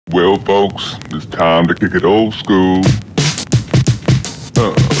Well, folks, it's time to kick it old school, so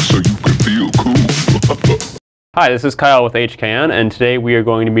you can feel cool. Hi, this is Kyle with HKN, and today we are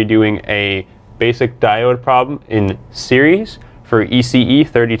going to be doing a basic diode problem in series for ECE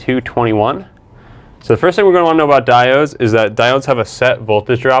 3221. So the first thing we're going to want to know about diodes is that diodes have a set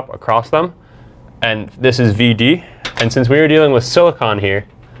voltage drop across them, and this is VD. And since we are dealing with silicon here,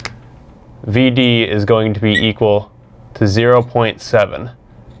 VD is going to be equal to 0.7.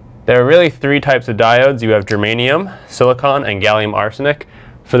 There are really three types of diodes. You have germanium, silicon, and gallium arsenic.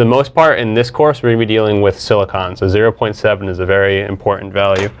 For the most part, in this course, we're going to be dealing with silicon, so 0.7 is a very important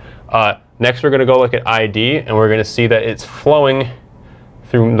value. Next, we're going to go look at ID, and we're going to see that it's flowing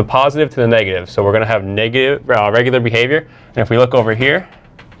from the positive to the negative. So we're going to have negative regular behavior. And if we look over here,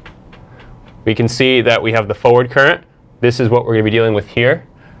 we can see that we have the forward current. This is what we're going to be dealing with here.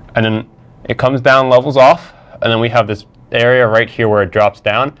 And then it comes down, levels off, and then we have this area right here where it drops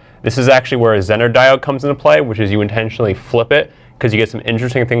down. This is actually where a Zener diode comes into play, which is you intentionally flip it because you get some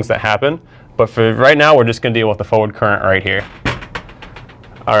interesting things that happen. But for right now, we're just going to deal with the forward current right here.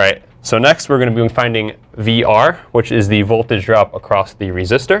 All right, so next we're going to be finding VR, which is the voltage drop across the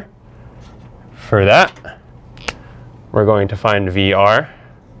resistor. For that, we're going to find VR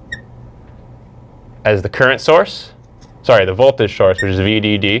as the current source, the voltage source, which is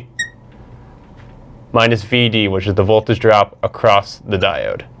VDD, minus VD, which is the voltage drop across the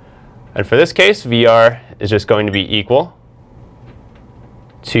diode. And for this case, VR is just going to be equal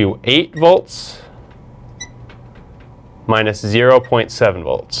to 8 volts minus 0.7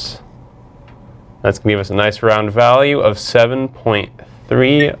 volts. That's going to give us a nice round value of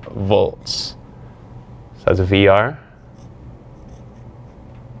 7.3 volts. So that's VR.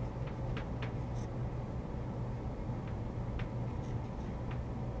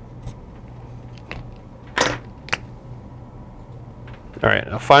 All right,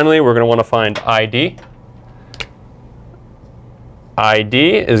 now finally, we're going to want to find ID.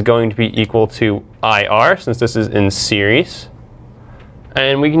 ID is going to be equal to IR, since this is in series.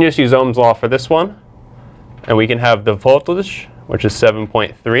 And we can just use Ohm's law for this one. And we can have the voltage, which is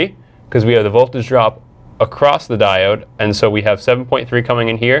 7.3, because we have the voltage drop across the diode. And so we have 7.3 coming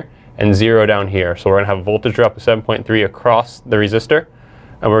in here and 0 down here. So we're going to have a voltage drop of 7.3 across the resistor.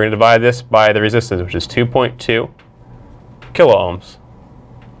 And we're going to divide this by the resistance, which is 2.2 kilo ohms.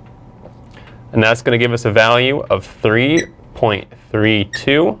 And that's going to give us a value of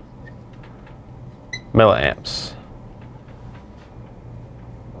 3.32 milliamps.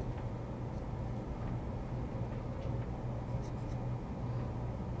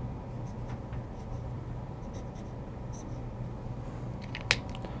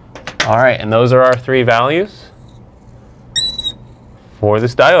 All right, and those are our three values for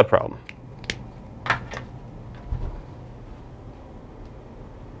this diode problem.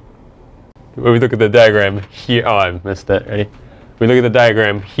 When we look at the diagram here, oh, I missed that, ready? We look at the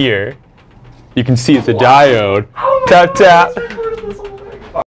diagram here, you can see it's a diode. Tap, tap.